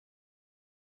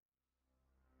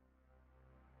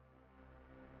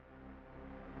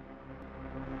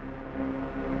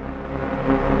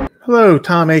Hello,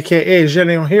 Tom, aka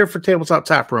Jenny, here for Tabletop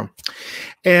Tap Room.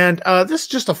 And this is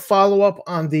just a follow-up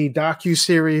on the Docu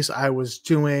series I was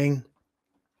doing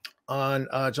on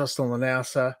Justin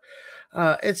Lanassa.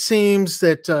 It seems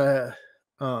that,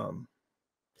 well,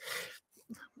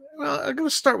 I'm going to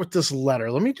start with this letter.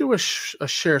 Let me do a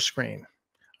share screen.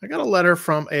 I got a letter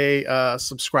from a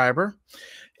subscriber,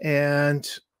 and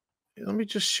let me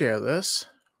just share this.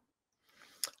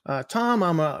 Tom,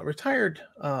 I'm a retired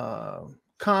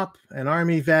cop, an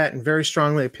Army vet, and very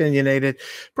strongly opinionated.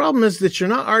 Problem is that you're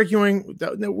not arguing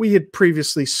that we had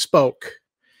previously spoke,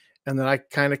 and then I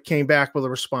kind of came back with a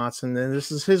response, and then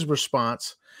this is his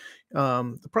response.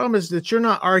 The problem is that you're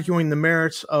not arguing the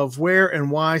merits of where and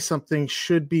why something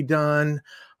should be done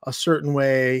a certain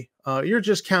way. You're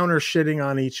just counter shitting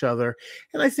on each other,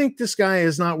 and I think this guy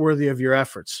is not worthy of your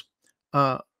efforts.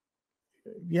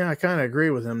 Yeah, I kind of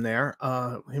agree with him there.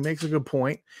 He makes a good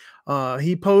point.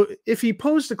 If he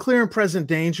posed a clear and present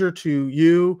danger to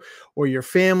you or your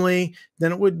family,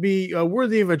 then it would be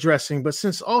worthy of addressing. But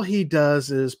since all he does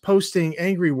is posting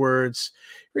angry words,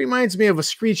 it reminds me of a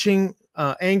screeching,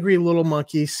 angry little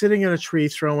monkey sitting in a tree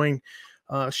throwing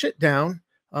shit down.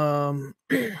 You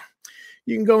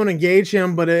can go and engage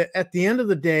him, but at the end of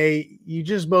the day, you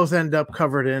just both end up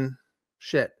covered in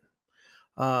shit.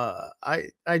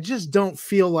 I just don't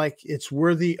feel like it's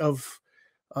worthy of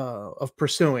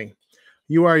pursuing.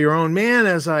 You are your own man,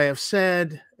 as I have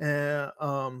said, and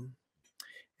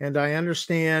I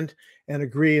understand and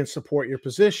agree and support your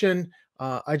position.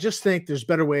 I just think there's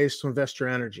better ways to invest your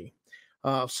energy.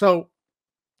 So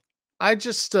I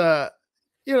just, he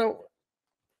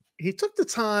took the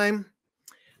time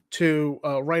to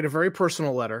write a very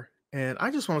personal letter, and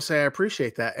I just want to say I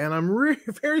appreciate that, and I'm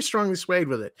very strongly swayed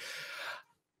with it.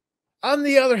 On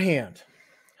the other hand,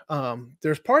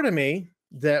 there's part of me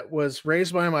that was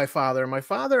raised by my father. My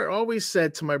father always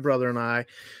said to my brother and I,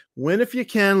 win if you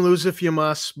can, lose if you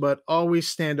must, but always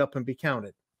stand up and be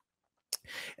counted.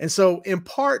 And so in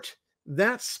part,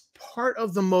 that's part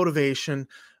of the motivation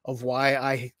of why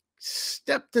I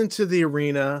stepped into the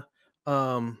arena.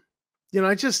 I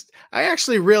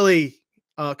actually really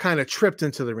kind of tripped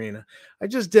into the arena. I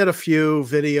just did a few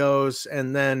videos,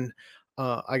 and then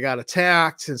I got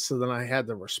attacked, and so then I had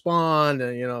to respond,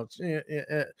 and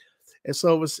and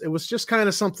so it was just kind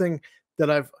of something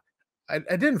that I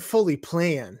didn't fully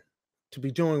plan to be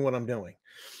doing what I'm doing,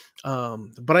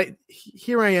 but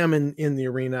here I am in the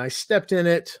arena. I stepped in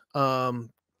it,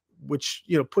 which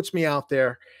puts me out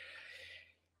there,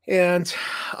 and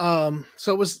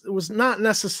so it was not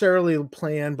necessarily a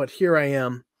plan, but here I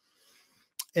am,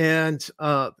 and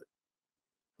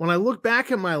when I look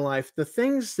back at my life, the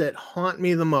things that haunt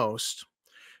me the most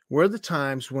were the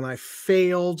times when I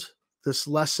failed this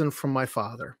lesson from my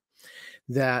father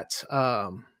that,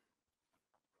 about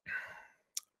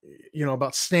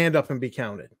stand up and be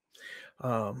counted.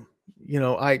 I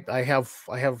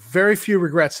have very few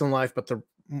regrets in life, but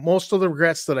most of the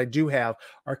regrets that I do have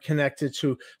are connected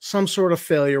to some sort of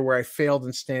failure where I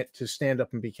failed to stand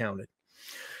up and be counted.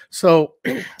 So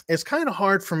it's kind of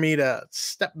hard for me to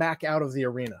step back out of the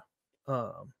arena.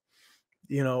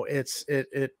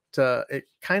 It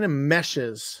kind of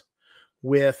meshes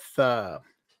with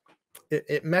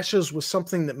it meshes with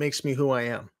something that makes me who I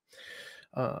am.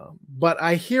 But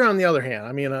I hear, on the other hand,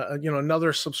 I mean,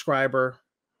 another subscriber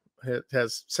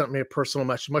has sent me a personal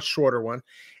message, much shorter one,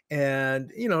 and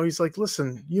he's like,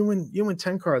 "Listen, you and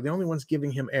Tenkar are the only ones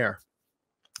giving him air,"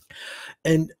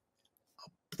 and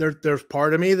there's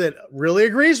part of me that really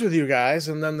agrees with you guys,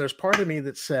 and then there's part of me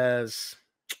that says,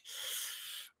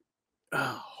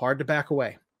 hard to back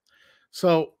away.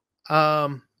 So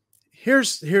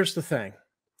here's the thing.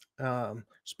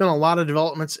 There's been a lot of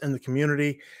developments in the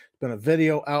community. There's been a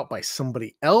video out by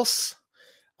somebody else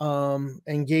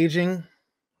engaging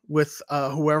with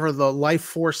whoever the life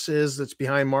force is that's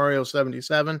behind Mario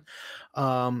 77.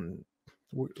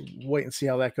 Wait and see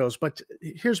how that goes. But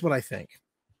here's what I think.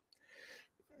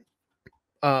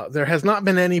 There has not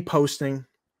been any posting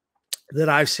that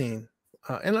I've seen,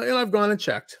 and I've gone and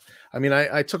checked. I mean,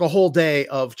 I took a whole day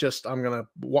of just, I'm going to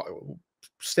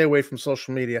stay away from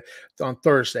social media on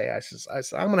Thursday. I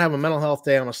said, I'm going to have a mental health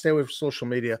day. I'm going to stay away from social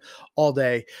media all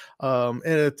day. And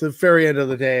at the very end of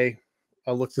the day,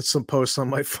 I looked at some posts on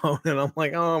my phone, and I'm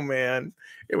like, oh man,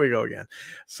 here we go again.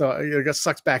 So I got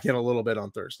sucked back in a little bit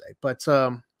on Thursday, but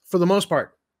for the most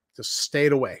part, just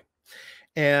stayed away.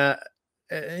 And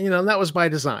that was by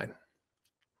design.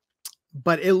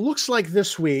 But it looks like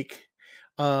this week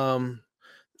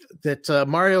that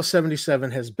Mario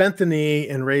 77 has bent the knee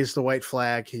and raised the white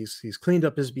flag. He's cleaned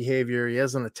up his behavior. He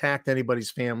hasn't attacked anybody's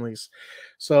families.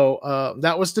 So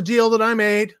that was the deal that I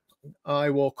made. I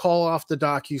will call off the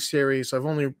docu-series. I've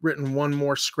only written one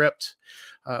more script.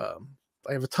 Um,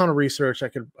 I have a ton of research. I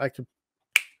could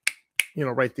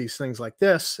write these things like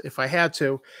this if I had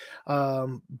to.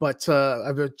 But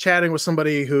I've been chatting with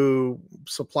somebody who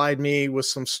supplied me with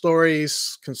some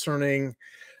stories concerning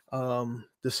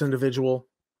this individual,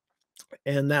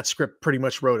 and that script pretty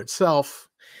much wrote itself.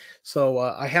 So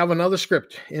I have another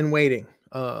script in waiting.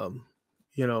 And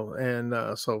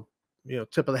so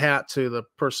tip of the hat to the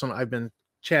person I've been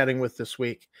chatting with this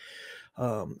week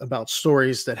about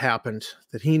stories that happened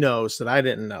that he knows that I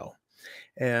didn't know.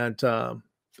 And so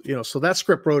that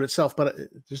script wrote itself, but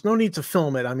there's no need to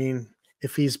film it. I mean,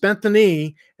 if he's bent the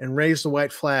knee and raised the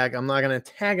white flag, I'm not going to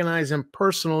antagonize him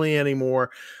personally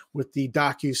anymore with the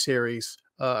docu-series.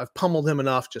 I've pummeled him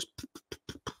enough,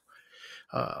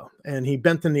 and he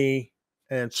bent the knee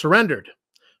and surrendered.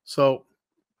 So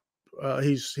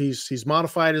he's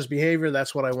modified his behavior.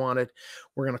 That's what I wanted.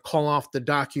 We're going to call off the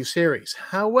docu-series.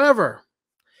 However,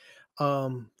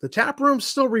 the tap room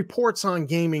still reports on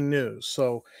gaming news.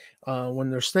 So when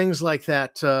there's things like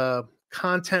that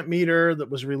content meter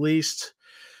that was released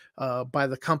by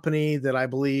the company that I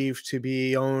believe to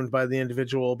be owned by the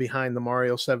individual behind the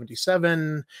Mario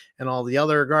 77 and all the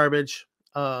other garbage,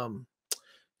 going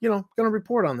to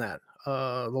report on that.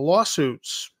 The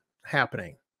lawsuits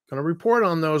happening, going to report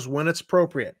on those when it's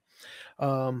appropriate.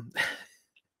 And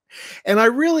I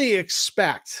really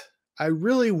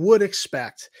would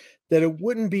expect that it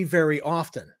wouldn't be very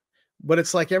often, but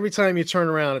it's like every time you turn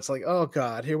around, it's like, oh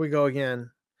God, here we go again.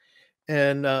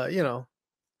 And,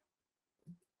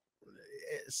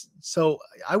 so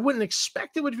I wouldn't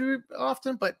expect it would be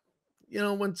often, but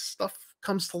when stuff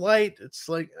comes to light, it's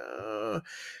like,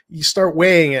 you start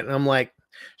weighing it. And I'm like,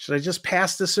 should I just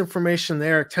pass this information to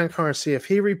Eric Tenkar and see if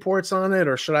he reports on it,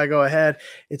 or should I go ahead?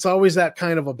 It's always that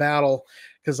kind of a battle.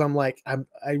 Cause I'm like,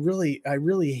 I really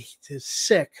is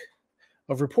sick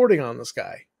of reporting on this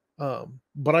guy.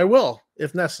 But I will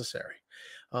if necessary.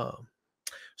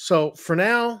 So for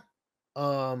now,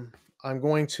 I'm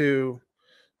going to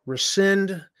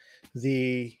rescind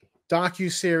the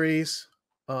docu-series.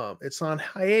 It's on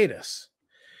hiatus.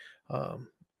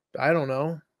 I don't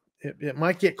know. It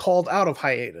might get called out of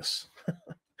hiatus.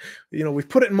 We've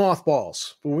put it in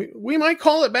mothballs. We might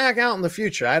call it back out in the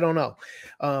future. I don't know.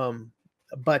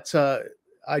 But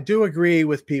I do agree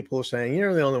with people saying,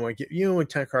 you're the only one, you and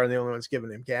Tenkar are the only ones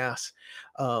giving him gas.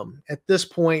 At this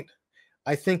point,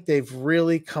 I think they've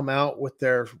really come out with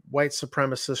their white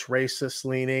supremacist, racist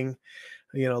leaning.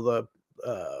 There's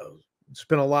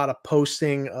been a lot of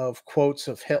posting of quotes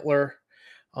of Hitler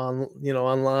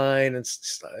online, and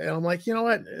I'm like, you know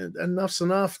what, enough's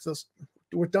enough.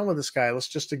 We're done with this guy. Let's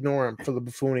just ignore him for the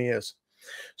buffoon he is.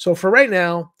 So for right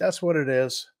now, that's what it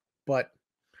is. But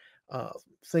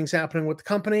things happening with the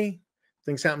company,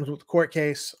 things happening with the court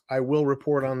case, I will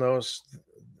report on those.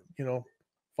 I've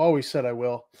always said I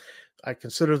will. I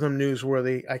consider them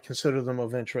newsworthy. I consider them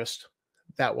of interest.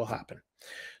 That will happen.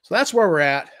 So that's where we're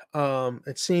at.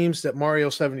 It seems that Mario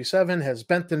 77 has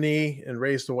bent the knee and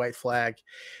raised the white flag,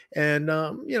 and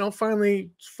finally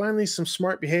some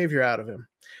smart behavior out of him.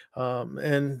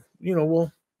 And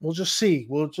we'll just see.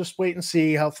 We'll just wait and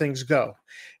see how things go,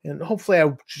 and hopefully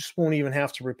I just won't even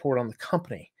have to report on the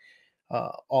company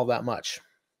all that much.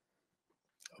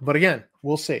 But again,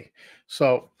 we'll see.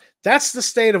 So that's the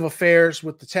state of affairs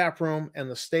with the tap room and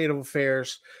the state of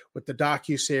affairs with the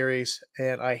docu-series.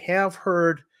 And I have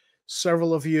heard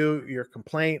several of your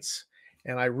complaints,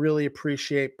 and I really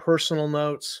appreciate personal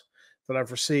notes that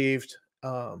I've received.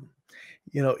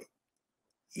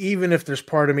 Even if there's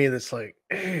part of me that's like,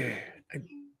 I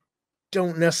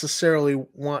don't necessarily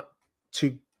want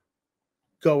to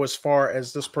go as far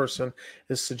as this person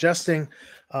is suggesting.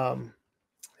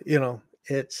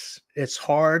 It's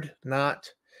hard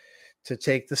not to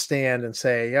take the stand and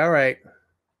say, all right,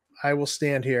 I will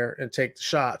stand here and take the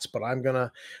shots, but I'm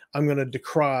gonna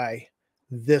decry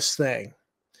this thing.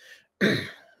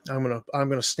 I'm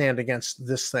gonna stand against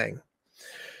this thing.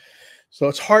 So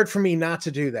it's hard for me not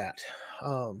to do that.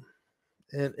 And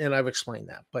I've explained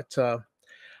that, but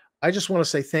I just want to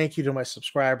say thank you to my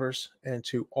subscribers and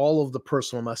to all of the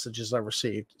personal messages I've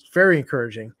received. It's very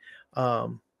encouraging.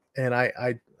 And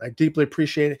I deeply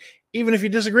appreciate it. Even if you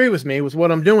disagree with me with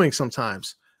what I'm doing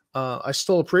sometimes, I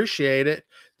still appreciate it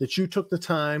that you took the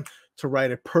time to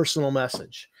write a personal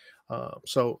message.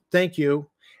 So thank you.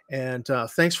 And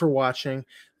thanks for watching.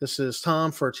 This is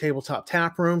Tom for Tabletop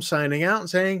Tap Room signing out and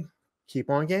saying, keep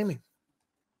on gaming.